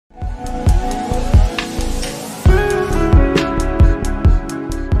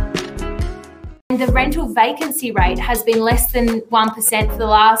The rental vacancy rate has been less than 1% for the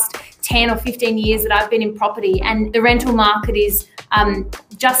last 10 or 15 years that I've been in property, and the rental market is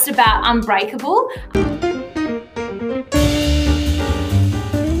just about unbreakable.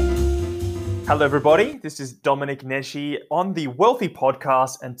 Hello everybody, this is Dominic Neshi on the Wealthy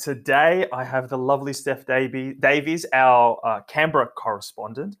Podcast, and today I have the lovely Steph Davies, our Canberra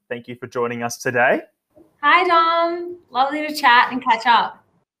correspondent. Thank you for joining us today. Hi Dom, lovely to chat and catch up.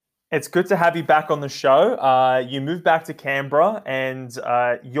 It's good to have you back on the show. You moved back to Canberra, and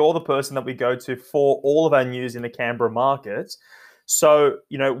you're the person that we go to for all of our news in the Canberra market. So,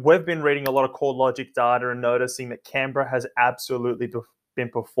 we've been reading a lot of CoreLogic data and noticing that Canberra has absolutely been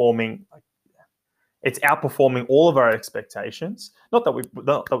performing. It's outperforming all of our expectations. Not that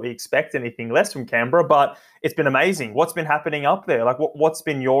we expect anything less from Canberra, but it's been amazing. What's been happening up there? Like, what's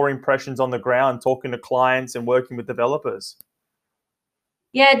been your impressions on the ground, talking to clients and working with developers?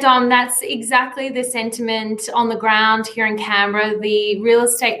 Yeah, Dom, that's exactly the sentiment on the ground here in Canberra. The real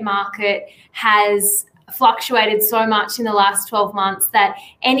estate market has fluctuated so much in the last 12 months that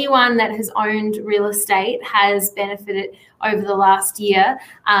anyone that has owned real estate has benefited over the last year.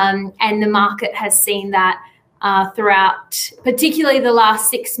 And the market has seen that throughout, particularly the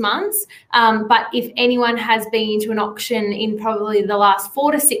last 6 months. But if anyone has been to an auction in probably the last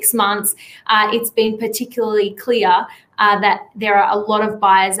 4 to 6 months, it's been particularly clear that there are a lot of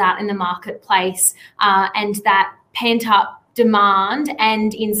buyers out in the marketplace, and that pent-up demand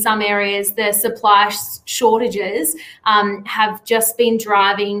and in some areas the supply shortages have just been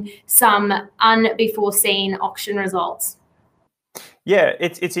driving some unbefore-seen auction results. Yeah,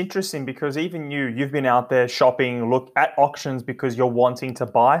 it's interesting because even you've been out there shopping, look at auctions because you're wanting to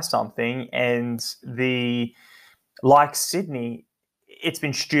buy something, and like Sydney, it's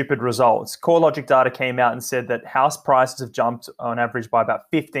been stupid results. CoreLogic data came out and said that house prices have jumped on average by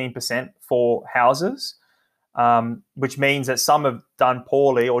about 15% for houses, which means that some have done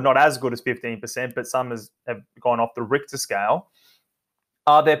poorly or not as good as 15%, but some have gone off the Richter scale.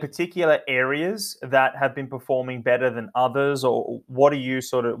 Are there particular areas that have been performing better than others, or what are you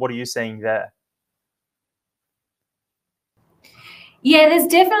seeing there? Yeah, there's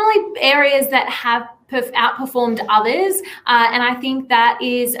definitely areas that have outperformed others, and I think that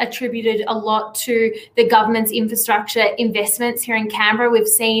is attributed a lot to the government's infrastructure investments here in Canberra. We've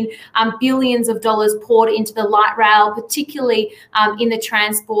seen billions of dollars poured into the light rail, particularly in the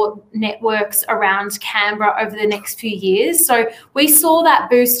transport networks around Canberra over the next few years. So we saw that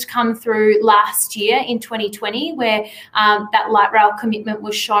boost come through last year in 2020, where that light rail commitment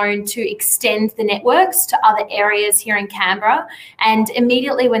was shown to extend the networks to other areas here in Canberra. And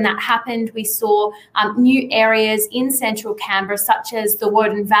immediately when that happened, we saw new areas in central Canberra, such as the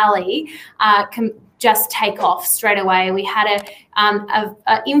Woden Valley, just take off straight away. We had an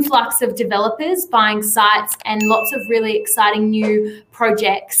influx of developers buying sites and lots of really exciting new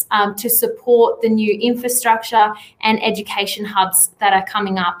projects to support the new infrastructure and education hubs that are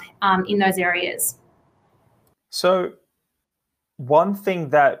coming up in those areas. So one thing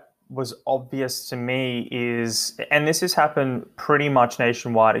that was obvious to me is, and this has happened pretty much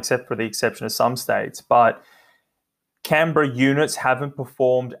nationwide, except for the exception of some states, but Canberra units haven't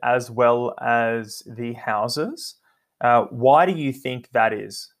performed as well as the houses. Why do you think that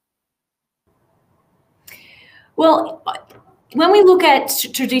is? Well, when we look at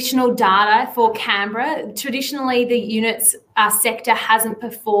traditional data for Canberra, traditionally the units sector hasn't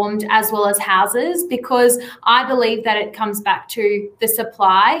performed as well as houses, because I believe that it comes back to the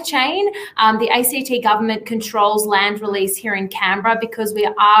supply chain. The ACT government controls land release here in Canberra because we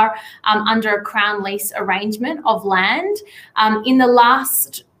are under a Crown lease arrangement of land. In the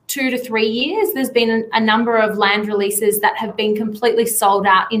last 2 to 3 years, there's been a number of land releases that have been completely sold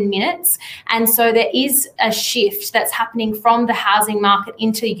out in minutes. And so there is a shift that's happening from the housing market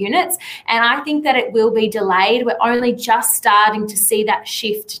into units. And I think that it will be delayed. We're only just starting to see that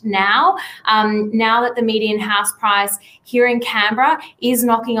shift now. Now that the median house price here in Canberra is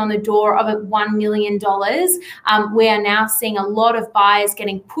knocking on the door of $1 million, we are now seeing a lot of buyers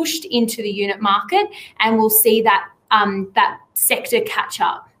getting pushed into the unit market, and we'll see that sector catch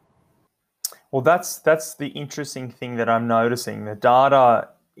up. Well, that's the interesting thing that I'm noticing. The data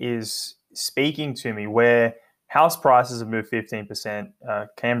is speaking to me where house prices have moved 15%.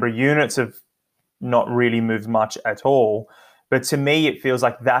 Canberra units have not really moved much at all. But to me, it feels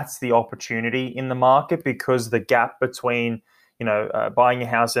like that's the opportunity in the market, because the gap between, buying a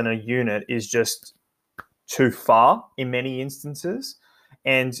house and a unit is just too far in many instances.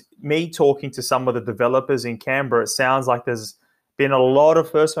 And me talking to some of the developers in Canberra, it sounds like there's been a lot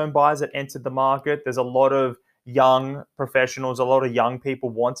of first home buyers that entered the market. There's a lot of young professionals, a lot of young people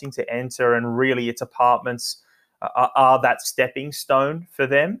wanting to enter, and really it's apartments are that stepping stone for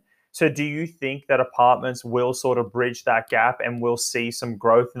them. So do you think that apartments will sort of bridge that gap and we'll see some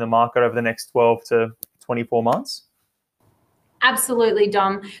growth in the market over the next 12 to 24 months? Absolutely,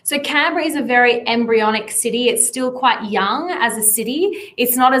 Dom. So Canberra is a very embryonic city. It's still quite young as a city.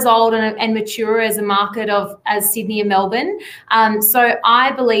 It's not as old and mature as a market as Sydney and Melbourne. So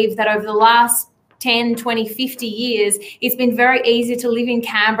I believe that over the last 10, 20, 50 years, it's been very easy to live in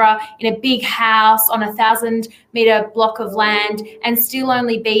Canberra in a big house on a 1,000-metre block of land and still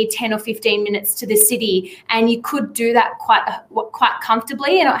only be 10 or 15 minutes to the city. And you could do that quite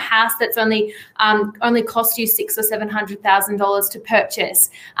comfortably in a house that's only cost you $600,000 or $700,000 to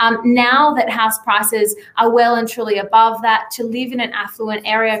purchase. Now that house prices are well and truly above that, to live in an affluent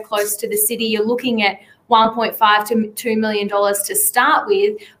area close to the city, you're looking at $1.5 to $2 million to start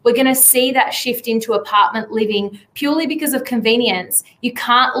with. We're going to see that shift into apartment living purely because of convenience. You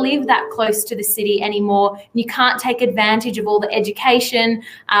can't live that close to the city anymore. You can't take advantage of all the education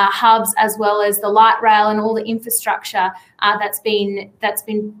hubs, as well as the light rail and all the infrastructure that's been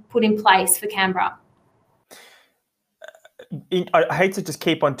put in place for Canberra. I hate to just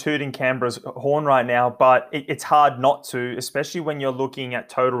keep on tooting Canberra's horn right now, but it's hard not to, especially when you're looking at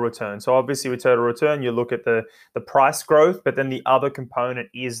total return. So obviously with total return, you look at the price growth, but then the other component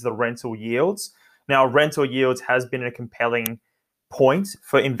is the rental yields. Now, rental yields has been a compelling point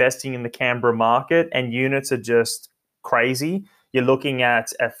for investing in the Canberra market, and units are just crazy. You're looking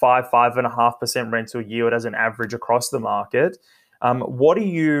at a 5.5% rental yield as an average across the market.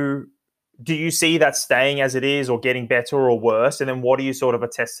 Do you see that staying as it is, or getting better or worse? And then what do you sort of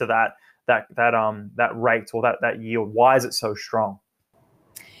attest to that rate or that yield? Why is it so strong?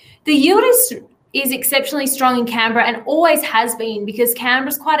 The yield is exceptionally strong in Canberra and always has been, because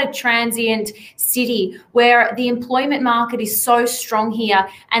Canberra's quite a transient city where the employment market is so strong here,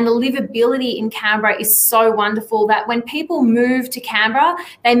 and the livability in Canberra is so wonderful that when people move to Canberra,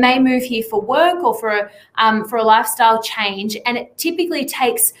 they may move here for work or for a lifestyle change, and it typically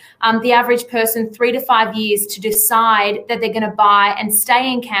takes the average person 3 to 5 years to decide that they're going to buy and stay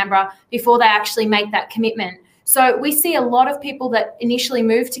in Canberra before they actually make that commitment. So we see a lot of people that initially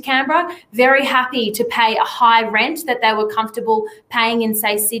moved to Canberra very happy to pay a high rent that they were comfortable paying in,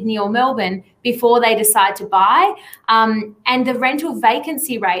 say, Sydney or Melbourne before they decide to buy. And the rental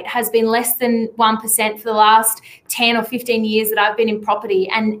vacancy rate has been less than 1% for the last 10 or 15 years that I've been in property,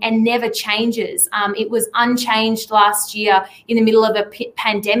 and never changes. It was unchanged last year in the middle of a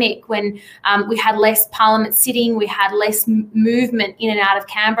pandemic when we had less parliament sitting, we had less movement in and out of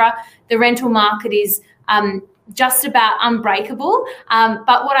Canberra. The rental market is just about unbreakable.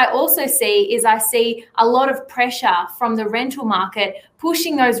 But what I also see is I see a lot of pressure from the rental market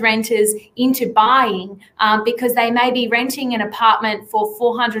pushing those renters into buying, because they may be renting an apartment for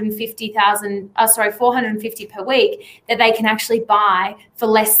 $450 per week that they can actually buy for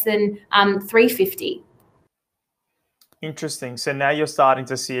less than $350. Interesting. So now you're starting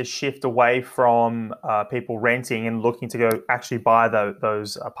to see a shift away from people renting and looking to go actually buy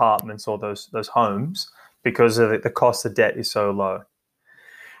those apartments or those homes, because of the cost of debt is so low.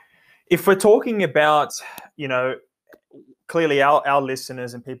 If we're talking about, clearly our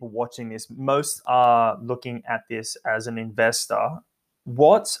listeners and people watching this, most are looking at this as an investor.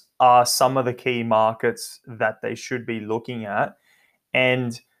 What are some of the key markets that they should be looking at?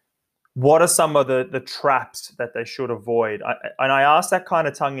 And what are some of the traps that they should avoid? I ask that kind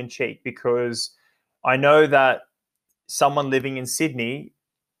of tongue in cheek because I know that someone living in Sydney,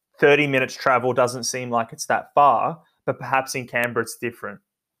 30 minutes travel doesn't seem like it's that far, but perhaps in Canberra it's different.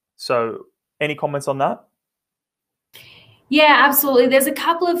 So any comments on that? Yeah, absolutely. There's a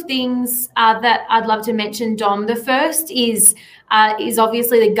couple of things that I'd love to mention, Dom. The first is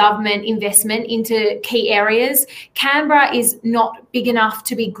obviously the government investment into key areas. Canberra is not big enough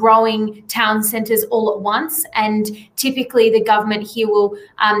to be growing town centres all at once, and typically the government here will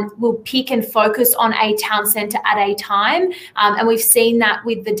pick and focus on a town centre at a time. And we've seen that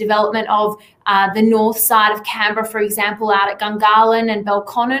with the development of the north side of Canberra, for example, out at Gungahlin and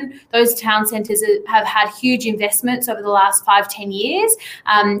Belconnen. Those town centres have had huge investments over the last 5-10 years.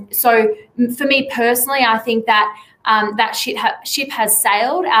 So for me personally, I think that that ship has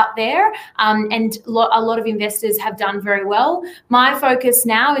sailed out there, and a lot of investors have done very well. My focus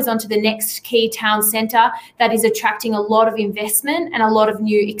now is onto the next key town centre that is attracting a lot of investment and a lot of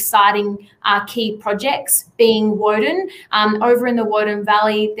new exciting key projects, being Woden. Over in the Woden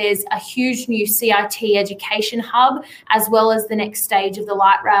Valley, there's a huge new CIT education hub, as well as the next stage of the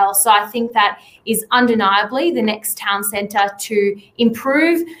light rail. So I think that is undeniably the next town centre to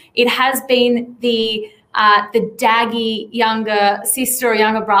improve. It has been the the daggy younger sister or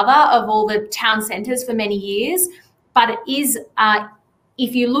younger brother of all the town centres for many years, but it is,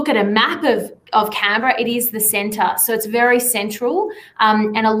 if you look at a map of Canberra, it is the centre. So it's very central,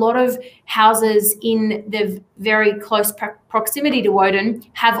 and a lot of houses in the very close proximity to Woden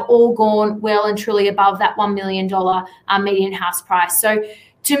have all gone well and truly above that $1 million median house price. So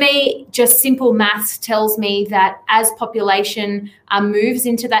to me, just simple maths tells me that as population moves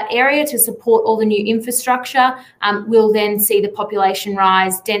into that area to support all the new infrastructure, we'll then see the population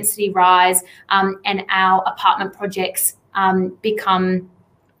rise, density rise, and our apartment projects become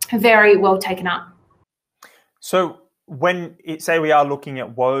very well taken up. So when say we are looking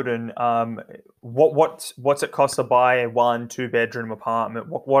at Woden, what's it cost to buy a 1-2 bedroom apartment?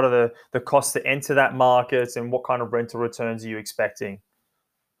 What are the costs to enter that market, and what kind of rental returns are you expecting?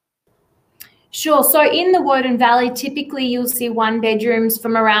 Sure. So in the Woden Valley, typically you'll see one bedrooms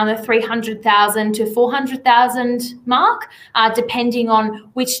from around the 300,000 to 400,000 mark, depending on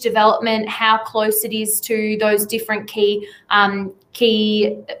which development, how close it is to those different key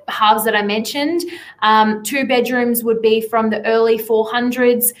hubs that I mentioned. 2 bedrooms would be from the early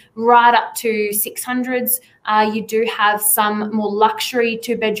 400s right up to 600s. You do have some more luxury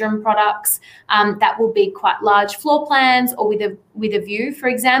 2-bedroom products that will be quite large floor plans or with a view, for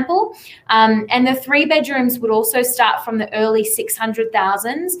example. And the 3 bedrooms would also start from the early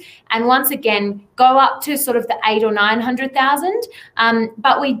 600,000s, and once again go up to sort of the 800,000 or 900,000.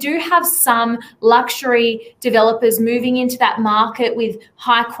 But we do have some luxury developers moving into that market with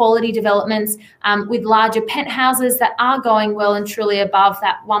high quality developments, with larger penthouses that are going well and truly above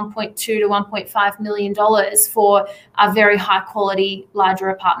that $1.2 to $1.5 million for a very high quality larger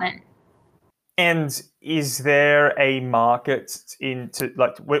apartment. And is there a market into,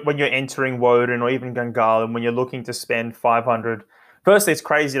 like, when you're entering Woden or even Gungahlin, when you're looking to spend 500? Firstly, it's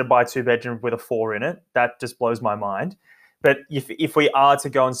crazy to buy 2 bedrooms with a 4 in it. That just blows my mind. But if we are to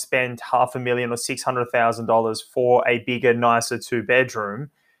go and spend $500,000 or $600,000 for a bigger, nicer 2 bedroom,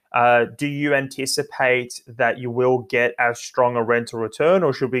 do you anticipate that you will get as strong a rental return,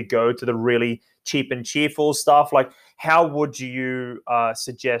 or should we go to the really cheap and cheerful stuff? Like, how would you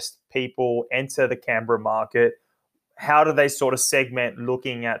suggest people enter the Canberra market? How do they sort of segment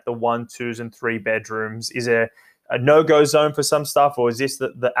looking at the 1, 2s, and 3 bedrooms? Is there a no-go zone for some stuff, or is this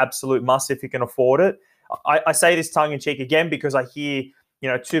the absolute must if you can afford it? I say this tongue-in-cheek again because I hear,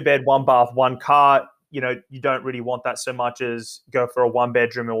 2 bed, 1 bath, 1 car. You don't really want that so much as go for a 1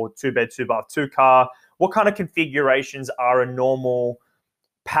 bedroom or 2 bed, 2 bath, 2 car. What kind of configurations are a normal,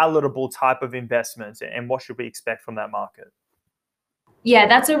 palatable type of investment, and what should we expect from that market? Yeah,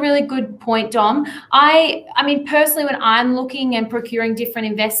 that's a really good point, Dom. I mean, personally, when I'm looking and procuring different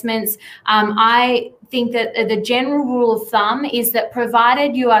investments, I think that the general rule of thumb is that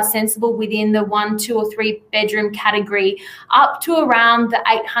provided you are sensible within the 1, 2, or 3 bedroom category, up to around the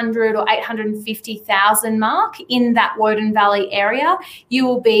 800 or 850,000 mark in that Woden Valley area, you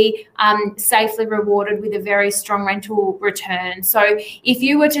will be safely rewarded with a very strong rental return. So if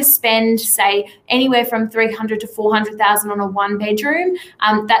you were to spend, say, anywhere from 300 to 400,000 on a 1 bedroom,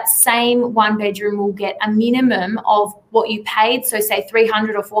 that same 1 bedroom will get a minimum of what you paid, so say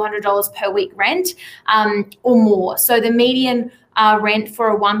 $300 or $400 per week rent, or more. So the median rent for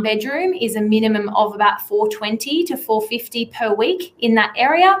a 1 bedroom is a minimum of about $420 to $450 per week in that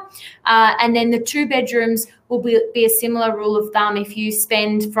area. And then the 2 bedrooms will be a similar rule of thumb. If you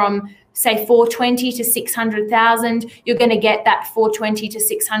spend from, say, $420 to $600,000, you're going to get that $420 to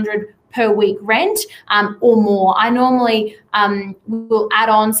 $600 per week rent, or more. I normally will add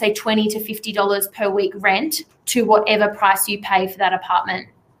on, say, $20 to $50 per week rent to whatever price you pay for that apartment.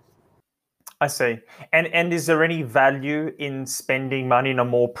 I see. And is there any value in spending money in a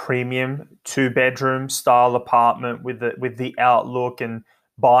more premium 2-bedroom style apartment with the outlook and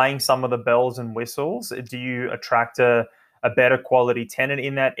buying some of the bells and whistles? Do you attract a better quality tenant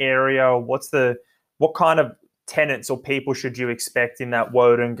in that area? Or what kind of tenants or people should you expect in that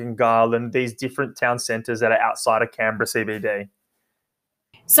Woden, Gungahlin, these different town centres that are outside of Canberra CBD?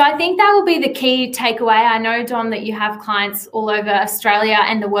 So I think that will be the key takeaway. I know, Dom, that you have clients all over Australia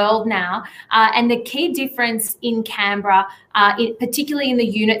and the world now. And the key difference in Canberra, particularly in the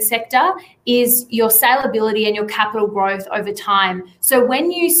unit sector, is your saleability and your capital growth over time. So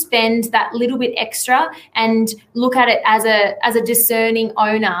when you spend that little bit extra and look at it as a discerning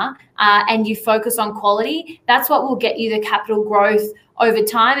owner, and you focus on quality, that's what will get you the capital growth over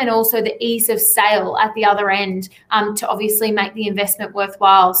time, and also the ease of sale at the other end, to obviously make the investment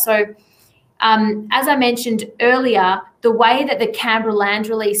worthwhile. So as I mentioned earlier, the way that the Canberra land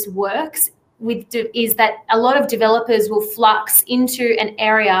release works is that a lot of developers will flux into an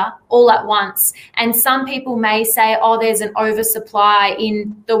area all at once. And some people may say, oh, there's an oversupply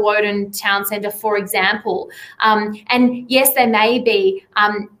in the Woden Town Centre, for example. And yes, there may be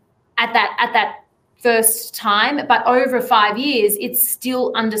at that first time, but over 5 years, it's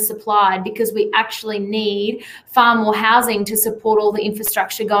still undersupplied because we actually need far more housing to support all the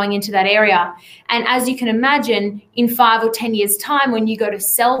infrastructure going into that area. And as you can imagine, in 5 or 10 years' time, when you go to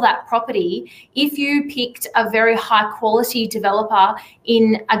sell that property, if you picked a very high quality developer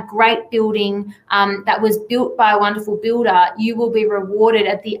in a great building that was built by a wonderful builder, you will be rewarded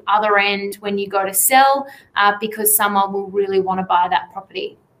at the other end when you go to sell because someone will really want to buy that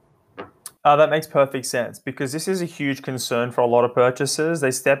property. That makes perfect sense, because this is a huge concern for a lot of purchasers.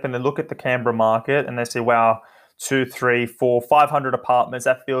 They step in, they look at the Canberra market and they say, wow, 2, 3, 4, 500 apartments,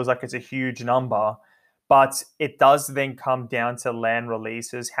 that feels like it's a huge number. But it does then come down to land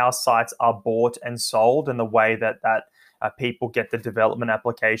releases, how sites are bought and sold, and the way that people get the development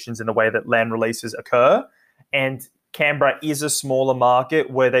applications and the way that land releases occur. And Canberra is a smaller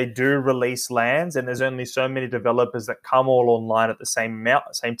market where they do release lands, and there's only so many developers that come all online at the same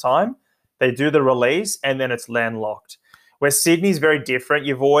time. They do the release and then it's landlocked. Where Sydney's very different.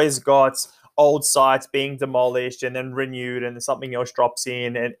 You've always got old sites being demolished and then renewed, and something else drops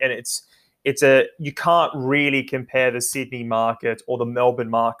in, and you can't really compare the Sydney market or the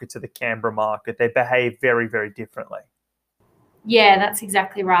Melbourne market to the Canberra market. They behave very, very differently. Yeah, that's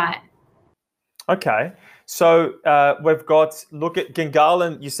exactly right. Okay. So we've got, look at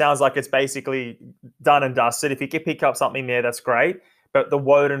Gungahlin, you sounds like it's basically done and dusted. If you could pick up something there, that's great. But the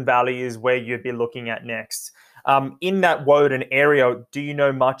Woden Valley is where you'd be looking at next. In that Woden area, do you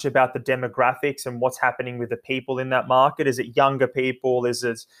know much about the demographics and what's happening with the people in that market? Is it younger people? Is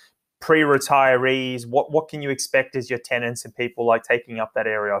it pre-retirees? What can you expect as your tenants and people like taking up that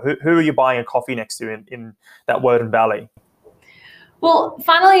area? Who are you buying a coffee next to in that Woden Valley? Well,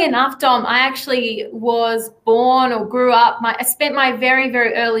 funnily enough, Dom, I actually was born or grew up, I spent my very,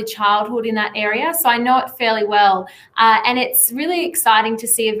 very early childhood in that area, so I know it fairly well. And it's really exciting to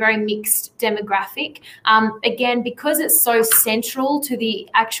see a very mixed demographic. Again, because it's so central to the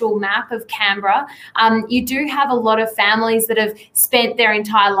actual map of Canberra, you do have a lot of families that have spent their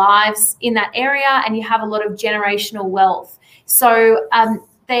entire lives in that area, and you have a lot of generational wealth. So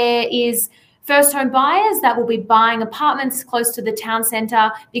there is first home buyers that will be buying apartments close to the town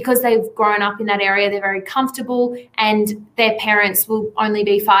centre because they've grown up in that area, they're very comfortable, and their parents will only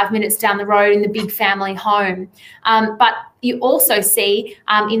be 5 minutes down the road in the big family home. But you also see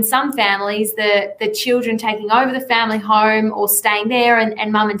in some families the children taking over the family home or staying there,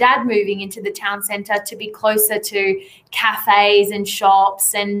 and mum and dad moving into the town centre to be closer to cafes and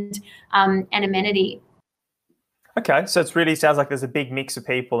shops and amenity. Okay, so it really sounds like there's a big mix of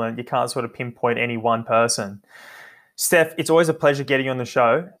people and you can't sort of pinpoint any one person. Steph, it's always a pleasure getting you on the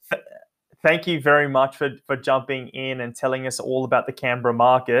show. Thank you very much for jumping in and telling us all about the Canberra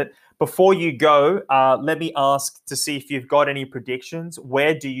market. Before you go, let me ask to see if you've got any predictions.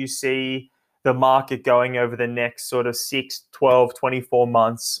 Where do you see the market going over the next sort of 6, 12, 24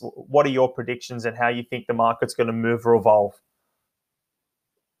 months? What are your predictions and how you think the market's going to move or evolve?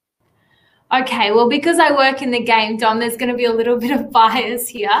 Okay, well, because I work in the game, Dom, there's going to be a little bit of bias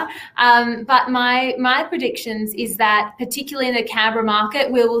here. But my predictions is that, particularly in the Canberra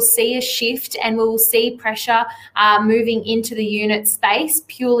market, we will see a shift and we will see pressure moving into the unit space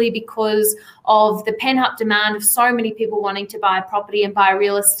purely because of the pent-up demand of so many people wanting to buy property and buy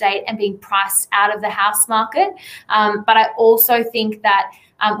real estate and being priced out of the house market. But I also think that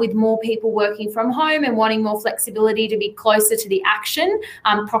with more people working from home and wanting more flexibility to be closer to the action,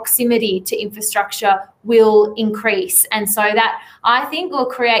 proximity to infrastructure will increase. And so that, I think, will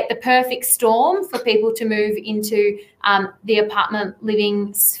create the perfect storm for people to move into the apartment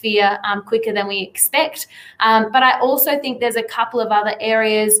living sphere quicker than we expect. But I also think there's a couple of other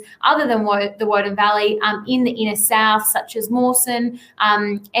areas other than the Woden Valley in the inner south, such as Mawson,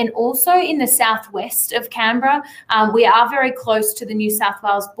 and also in the southwest of Canberra. We are very close to the New South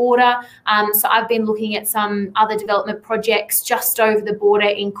Wales border. So I've been looking at some other development projects just over the border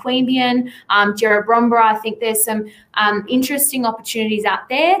in Queanbeyan, Jerrabomberra. I think there's some interesting opportunities out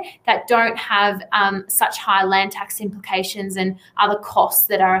there that don't have such high land tax implications and other costs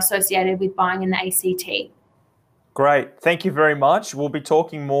that are associated with buying in the ACT. Great. Thank you very much. We'll be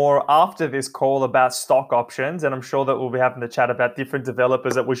talking more after this call about stock options, and I'm sure that we'll be having to chat about different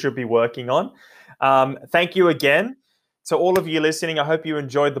developers that we should be working on. Thank you again. To all of you listening, I hope you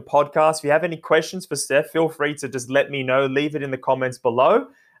enjoyed the podcast. If you have any questions for Steph, feel free to just let me know. Leave it in the comments below,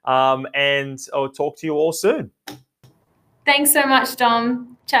 and I'll talk to you all soon. Thanks so much,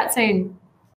 Dom. Chat soon.